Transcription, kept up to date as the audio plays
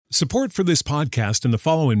Support for this podcast and the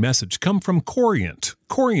following message come from Corient.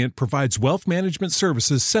 Corient provides wealth management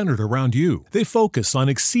services centered around you. They focus on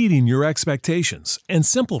exceeding your expectations and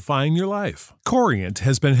simplifying your life. Corient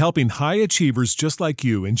has been helping high achievers just like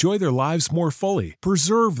you enjoy their lives more fully,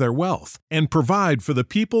 preserve their wealth, and provide for the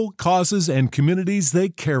people, causes, and communities they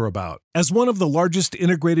care about. As one of the largest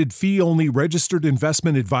integrated fee-only registered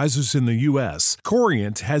investment advisors in the U.S.,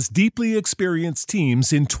 Corient has deeply experienced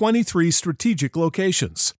teams in 23 strategic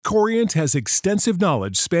locations. Corient has extensive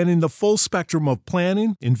knowledge spanning the full spectrum of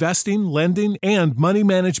planning, investing, lending, and money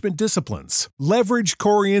management disciplines. Leverage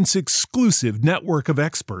Corient's exclusive network of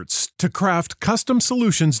experts to craft custom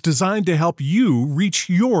solutions designed to help you reach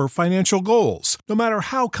your financial goals, no matter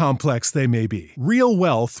how complex they may be. Real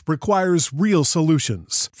wealth requires real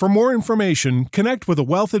solutions. For more information, connect with a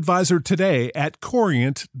wealth advisor today at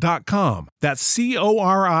Corient.com. That's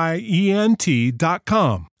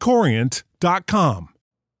Corient.com. Corient.com.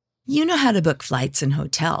 You know how to book flights and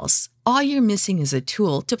hotels. All you're missing is a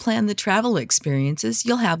tool to plan the travel experiences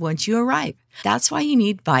you'll have once you arrive. That's why you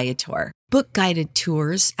need Viator. Book guided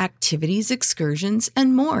tours, activities, excursions,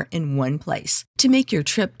 and more in one place to make your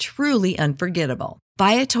trip truly unforgettable.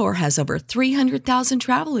 Viator has over 300,000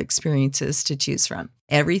 travel experiences to choose from.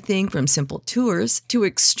 Everything from simple tours to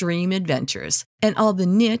extreme adventures and all the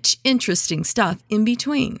niche, interesting stuff in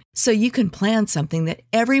between. So you can plan something that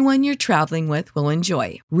everyone you're traveling with will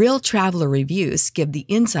enjoy. Real traveler reviews give the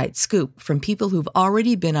inside scoop from people who've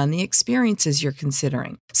already been on the experiences you're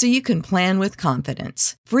considering. So you can plan with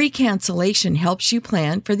confidence. Free cancellation helps you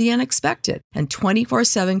plan for the unexpected. And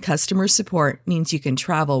 24/7 customer support means you can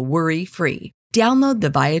travel worry-free. Download the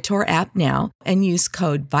Viator app now and use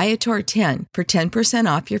code Viator10 for 10%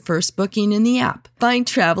 off your first booking in the app. Find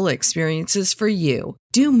travel experiences for you.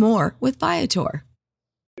 Do more with Viator.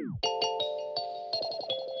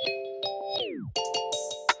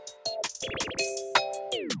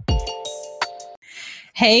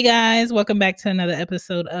 Hey guys, welcome back to another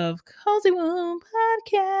episode of Cozy Womb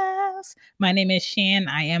Podcast. My name is Shan.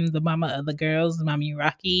 I am the mama of the girls, Mommy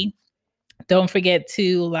Rocky. Don't forget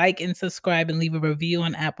to like and subscribe and leave a review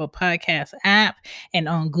on Apple Podcasts app and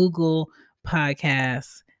on Google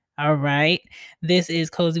Podcasts. All right. This is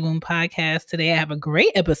Cozy Womb Podcast. Today I have a great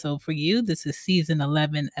episode for you. This is season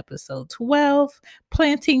 11, episode 12,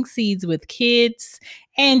 Planting Seeds with Kids.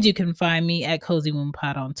 And you can find me at Cozy Womb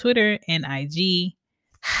Pod on Twitter and IG.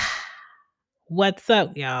 What's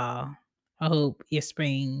up, y'all? I hope your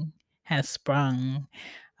spring has sprung.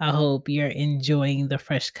 I hope you're enjoying the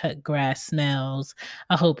fresh cut grass smells.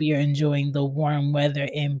 I hope you're enjoying the warm weather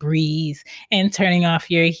and breeze and turning off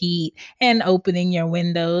your heat and opening your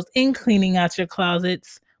windows and cleaning out your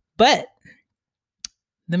closets. But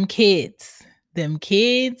them kids,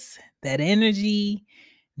 that energy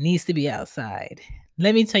needs to be outside.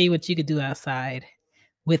 Let me tell you what you could do outside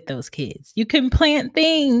with those kids. You can plant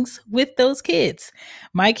things with those kids.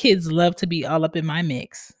 My kids love to be all up in my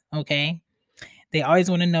mix, okay? They always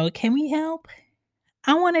want to know, can we help?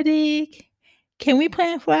 I want to dig. Can we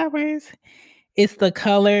plant flowers? It's the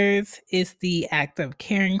colors. It's the act of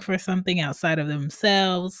caring for something outside of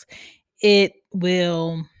themselves. It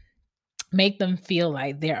will make them feel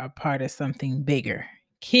like they're a part of something bigger.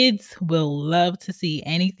 Kids will love to see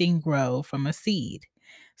anything grow from a seed.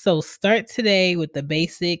 So start today with the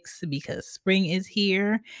basics because spring is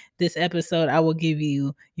here. This episode, I will give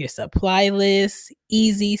you your supply list,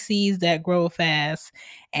 easy seeds that grow fast,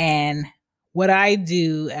 and what I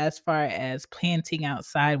do as far as planting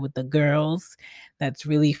outside with the girls. That's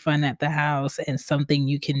really fun at the house and something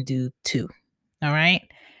you can do too. All right.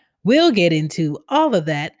 We'll get into all of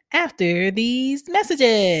that after these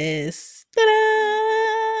messages. Ta-da!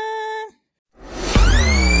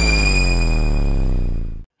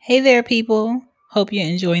 Hey there, people. Hope you're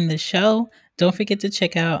enjoying the show. Don't forget to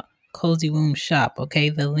check out Cozy Womb Shop, okay?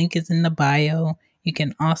 The link is in the bio. You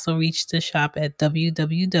can also reach the shop at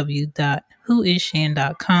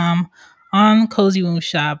www.whoisshan.com. On Cozy Womb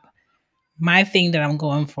Shop, my thing that I'm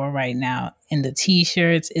going for right now in the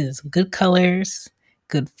t-shirts is good colors,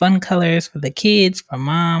 good fun colors for the kids, for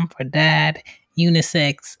mom, for dad,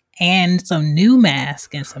 unisex, and some new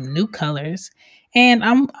masks and some new colors. And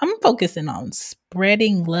I'm focusing on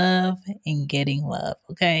spreading love and getting love,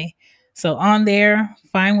 okay? So on there,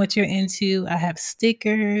 find what you're into. I have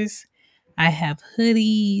stickers, I have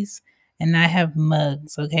hoodies, and I have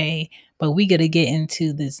mugs, okay? But we got to get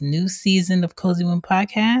into this new season of Cozy Womb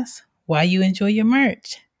Podcast while you enjoy your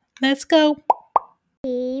merch. Let's go.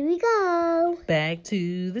 Here we go. Back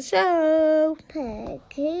to the show. Back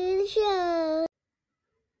to the show.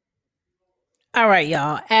 All right,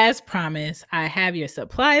 y'all. As promised, I have your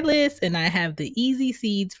supply list and I have the easy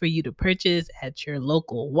seeds for you to purchase at your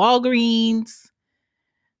local Walgreens.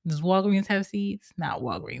 Does Walgreens have seeds? Not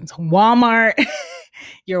Walgreens. Walmart.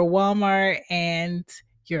 Your Walmart and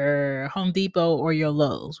your Home Depot or your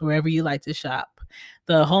Lowe's, wherever you like to shop.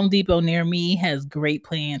 The Home Depot near me has great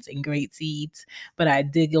plants and great seeds, but I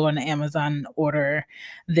did go on Amazon and order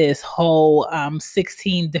this whole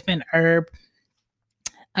 16 different herb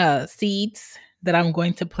seeds that I'm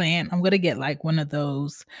going to plant. I'm going to get like one of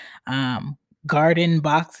those garden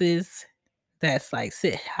boxes that's like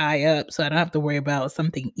sit high up so I don't have to worry about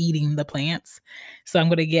something eating the plants. So I'm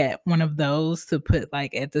going to get one of those to put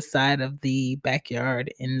like at the side of the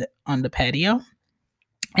backyard on the patio.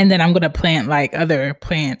 And then I'm going to plant like other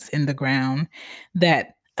plants in the ground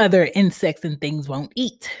that other insects and things won't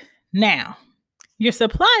eat. Now, your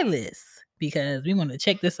supply list, because we want to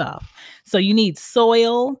check this off. So you need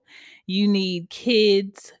soil, you need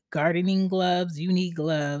kids, gardening gloves, you need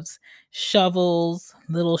gloves, shovels,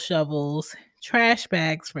 little shovels, trash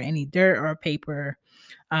bags for any dirt or paper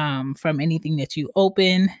from anything that you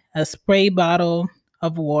open, a spray bottle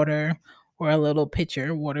of water or a little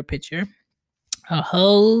water pitcher, a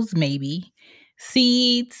hose maybe,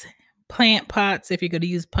 seeds, plant pots if you're going to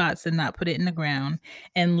use pots and not put it in the ground,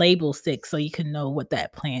 and label sticks so you can know what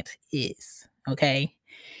that plant is. Okay.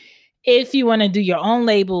 If you want to do your own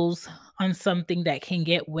labels on something that can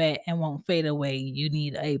get wet and won't fade away, you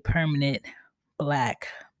need a permanent black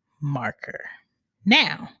marker.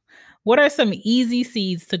 Now, what are some easy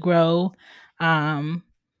seeds to grow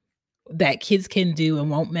that kids can do and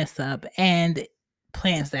won't mess up, and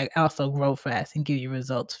plants that also grow fast and give you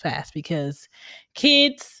results fast? Because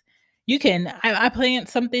kids, I planted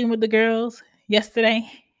something with the girls yesterday,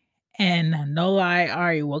 and no lie,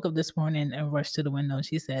 Ari woke up this morning and rushed to the window and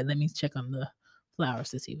she said, "Let me check on the flowers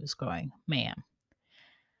to see what's growing." Ma'am,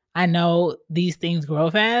 I know these things grow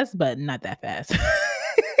fast, but not that fast.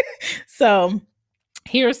 So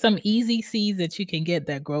here are some easy seeds that you can get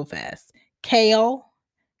that grow fast: kale,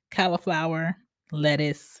 cauliflower,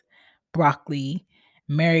 lettuce, broccoli,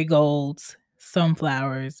 marigolds,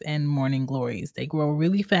 sunflowers, and morning glories. They grow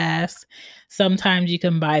really fast. Sometimes you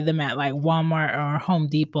can buy them at like Walmart or Home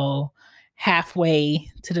Depot halfway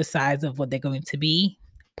to the size of what they're going to be.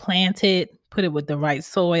 Plant it, put it with the right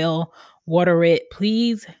soil, water it.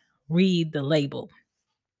 Please read the label.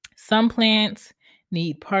 Some plants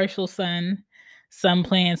need partial sun. Some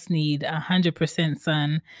plants need 100%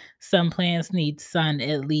 sun. Some plants need sun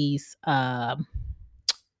at least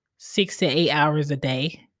 6 to 8 hours a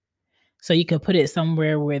day. So you can put it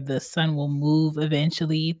somewhere where the sun will move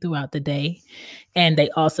eventually throughout the day. And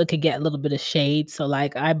they also could get a little bit of shade. So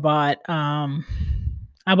like I bought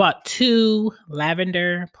 2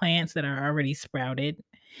 lavender plants that are already sprouted.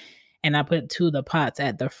 And I put 2 of the pots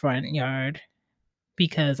at the front yard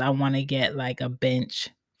because I want to get like a bench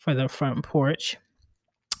for the front porch.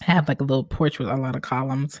 I have like a little porch with a lot of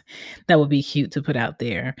columns that would be cute to put out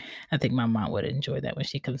there. I think my mom would enjoy that when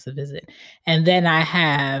she comes to visit. And then I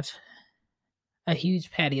have a huge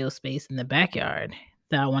patio space in the backyard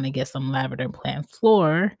that I want to get some lavender plant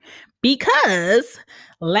floor, because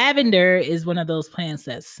lavender is one of those plants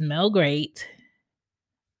that smell great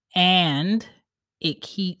and it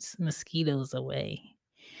keeps mosquitoes away.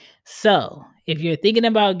 So if you're thinking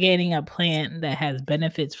about getting a plant that has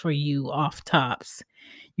benefits for you off tops,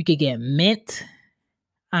 you could get mint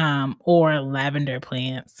or lavender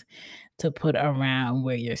plants to put around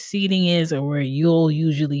where your seating is or where you'll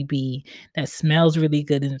usually be. That smells really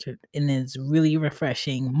good and is really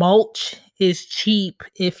refreshing. Mulch is cheap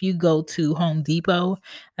if you go to Home Depot.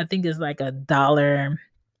 I think it's like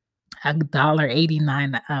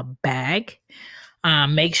 $1.89 a bag.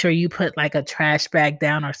 Make sure you put like a trash bag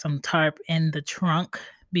down or some tarp in the trunk,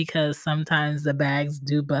 because sometimes the bags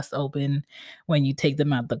do bust open when you take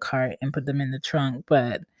them out the cart and put them in the trunk.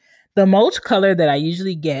 But the mulch color that I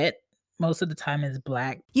usually get most of the time is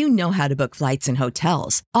black. You know how to book flights and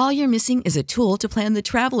hotels. All you're missing is a tool to plan the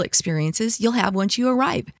travel experiences you'll have once you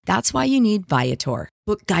arrive. That's why you need Viator.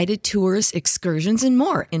 Book guided tours, excursions, and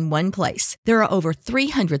more in one place. There are over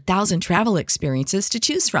 300,000 travel experiences to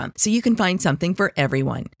choose from, so you can find something for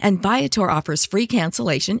everyone. And Viator offers free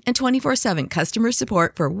cancellation and 24/7 customer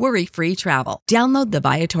support for worry-free travel. Download the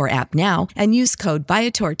Viator app now and use code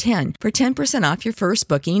Viator10 for 10% off your first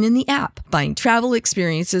booking in the app. Find travel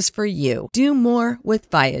experiences for you. Do more with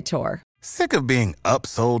Viator. Sick of being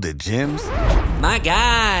upsold at gyms? My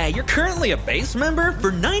guy, you're currently a base member?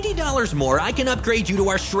 For $90 more, I can upgrade you to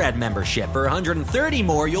our Shred membership. For $130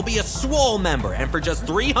 more, you'll be a Swole member. And for just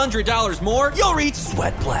 $300 more, you'll reach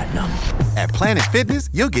Sweat Platinum. At Planet Fitness,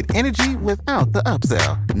 you'll get energy without the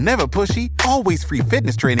upsell. Never pushy, always free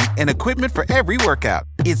fitness training and equipment for every workout.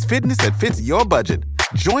 It's fitness that fits your budget.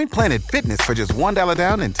 Join Planet Fitness for just $1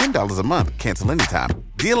 down and $10 a month. Cancel anytime.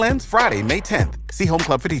 Deal ends Friday, May 10th. See Home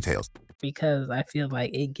Club for details. Because I feel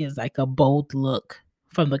like it gives like a bold look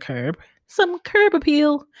from the curb, some curb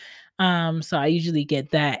appeal. So I usually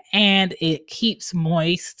get that, and it keeps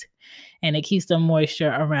moist, and it keeps the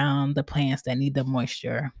moisture around the plants that need the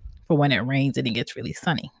moisture for when it rains and it gets really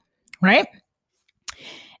sunny, right?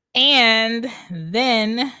 And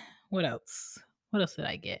then what else? What else did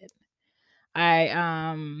I get?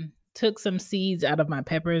 I took some seeds out of my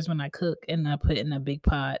peppers when I cook, and I put in a big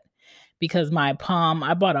pot. Because my palm,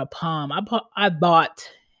 I bought a palm. I bought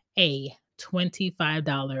a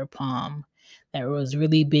 $25 palm that was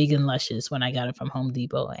really big and luscious when I got it from Home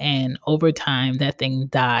Depot. And over time, that thing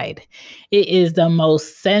died. It is the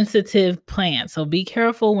most sensitive plant. So be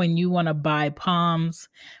careful when you want to buy palms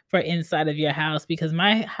for inside of your house, because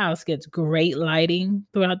my house gets great lighting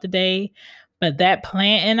throughout the day. But that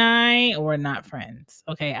plant and I were not friends.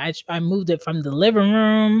 Okay, I moved it from the living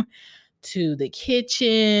room to the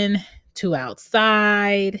kitchen, to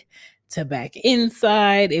outside, to back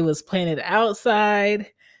inside. It was planted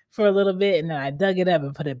outside for a little bit, and then I dug it up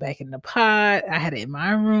and put it back in the pot. I had it in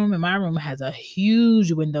my room, and my room has a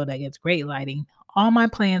huge window that gets great lighting. All my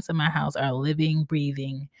plants in my house are living,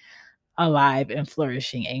 breathing, alive, and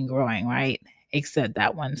flourishing and growing, right? Except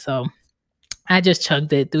that one. So I just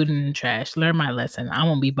chugged it, threw it in the trash, learned my lesson. I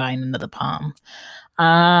won't be buying another palm.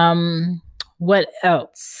 What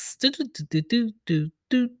else?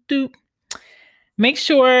 Make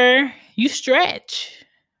sure you stretch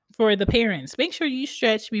for the parents. Make sure you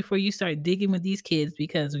stretch before you start digging with these kids,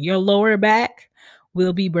 because your lower back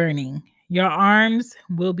will be burning. Your arms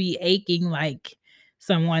will be aching like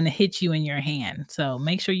someone hit you in your hand. So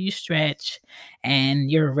make sure you stretch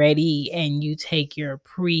and you're ready, and you take your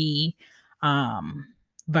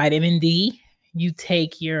vitamin D. You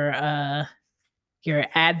take your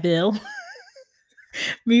Advil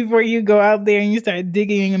before you go out there and you start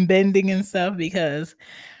digging and bending and stuff, because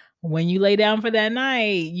when you lay down for that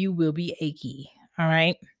night, you will be achy. All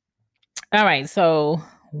right. So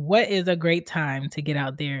what is a great time to get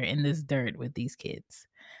out there in this dirt with these kids?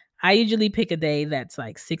 I usually pick a day that's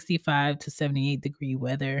like 65 to 78 degree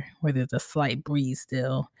weather, where there's a slight breeze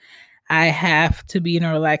still. I have to be in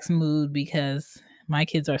a relaxed mood because my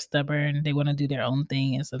kids are stubborn. They want to do their own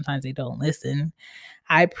thing, and sometimes they don't listen.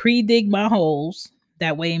 I pre-dig my holes.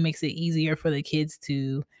 That way it makes it easier for the kids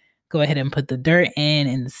to go ahead and put the dirt in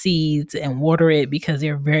and the seeds and water it, because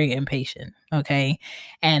they're very impatient. Okay.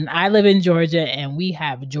 And I live in Georgia, and we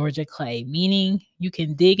have Georgia clay, meaning you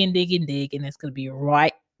can dig and dig and dig, and it's going to be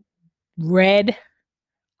red,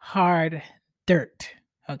 hard dirt.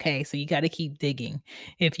 Okay. So you got to keep digging.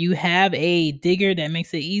 If you have a digger that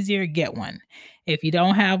makes it easier, get one. If you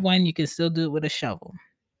don't have one, you can still do it with a shovel.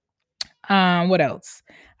 What else?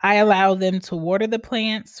 I allow them to water the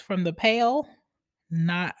plants from the pail,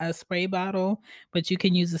 not a spray bottle, but you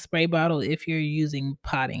can use a spray bottle if you're using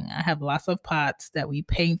potting. I have lots of pots that we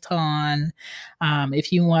paint on.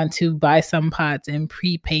 If you want to buy some pots and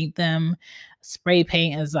pre-paint them, spray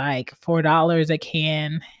paint is like $4 a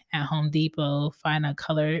can at Home Depot. Find a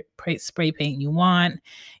color spray paint you want.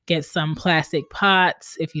 Get some plastic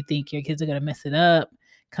pots if you think your kids are going to mess it up,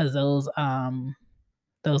 because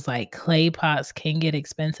those like clay pots can get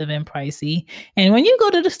expensive and pricey. And when you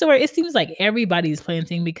go to the store, it seems like everybody's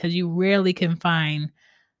planting, because you rarely can find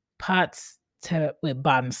pots with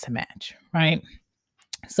bottoms to match, right?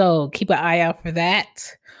 So keep an eye out for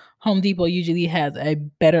that. Home Depot usually has a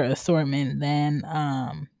better assortment than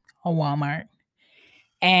a Walmart.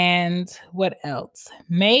 And what else?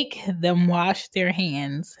 Make them wash their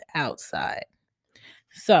hands outside.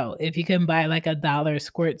 So if you can buy like $1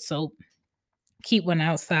 squirt soap, keep one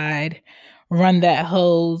outside, run that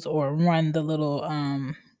hose or run the little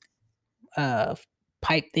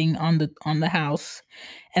pipe thing on the house,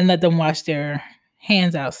 and let them wash their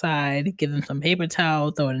hands outside. Give them some paper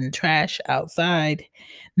towel, throw it in the trash outside,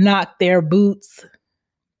 knock their boots,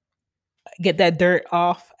 get that dirt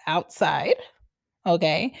off outside,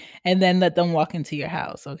 okay? And then let them walk into your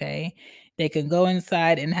house, okay? They can go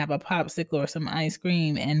inside and have a popsicle or some ice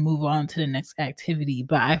cream and move on to the next activity.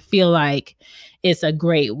 But I feel like it's a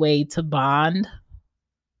great way to bond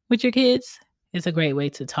with your kids. It's a great way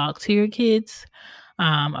to talk to your kids.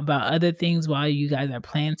 about other things while you guys are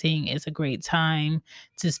planting. It's a great time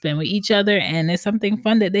to spend with each other, and it's something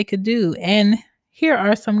fun that they could do. And here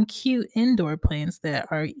are some cute indoor plants that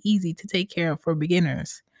are easy to take care of for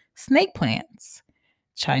beginners. Snake plants,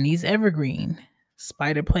 Chinese evergreen,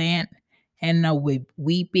 spider plant, and a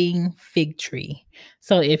weeping fig tree.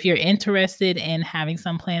 So if you're interested in having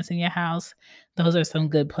some plants in your house, those are some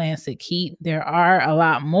good plants to keep. There are a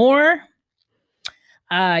lot more.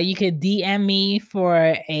 You could DM me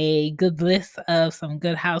for a good list of some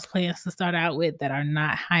good house plants to start out with that are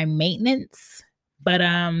not high maintenance. But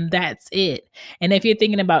that's it. And if you're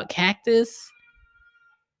thinking about cactus,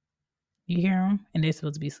 you hear them, and they're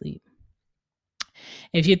supposed to be asleep.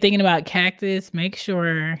 If you're thinking about cactus, make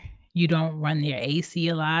sure you don't run your AC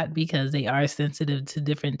a lot because they are sensitive to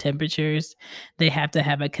different temperatures. They have to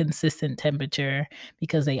have a consistent temperature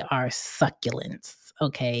because they are succulents.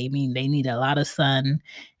 Okay, I mean, they need a lot of sun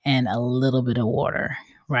and a little bit of water,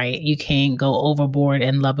 right? You can't go overboard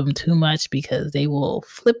and love them too much because they will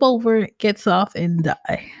flip over, get soft, and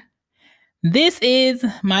die. This is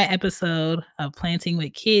my episode of Planting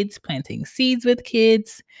with Kids, planting seeds with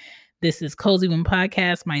kids. This is Cozy Womb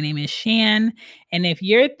Podcast. My name is Shan. And if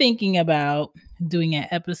you're thinking about doing an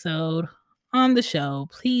episode on the show,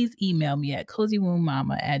 please email me at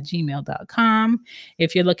cozywombbmama@gmail.com.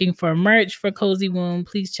 If you're looking for merch for Cozy Womb,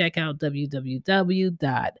 please check out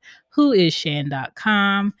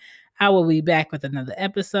www.whoisshan.com. I will be back with another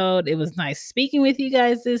episode. It was nice speaking with you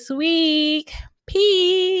guys this week.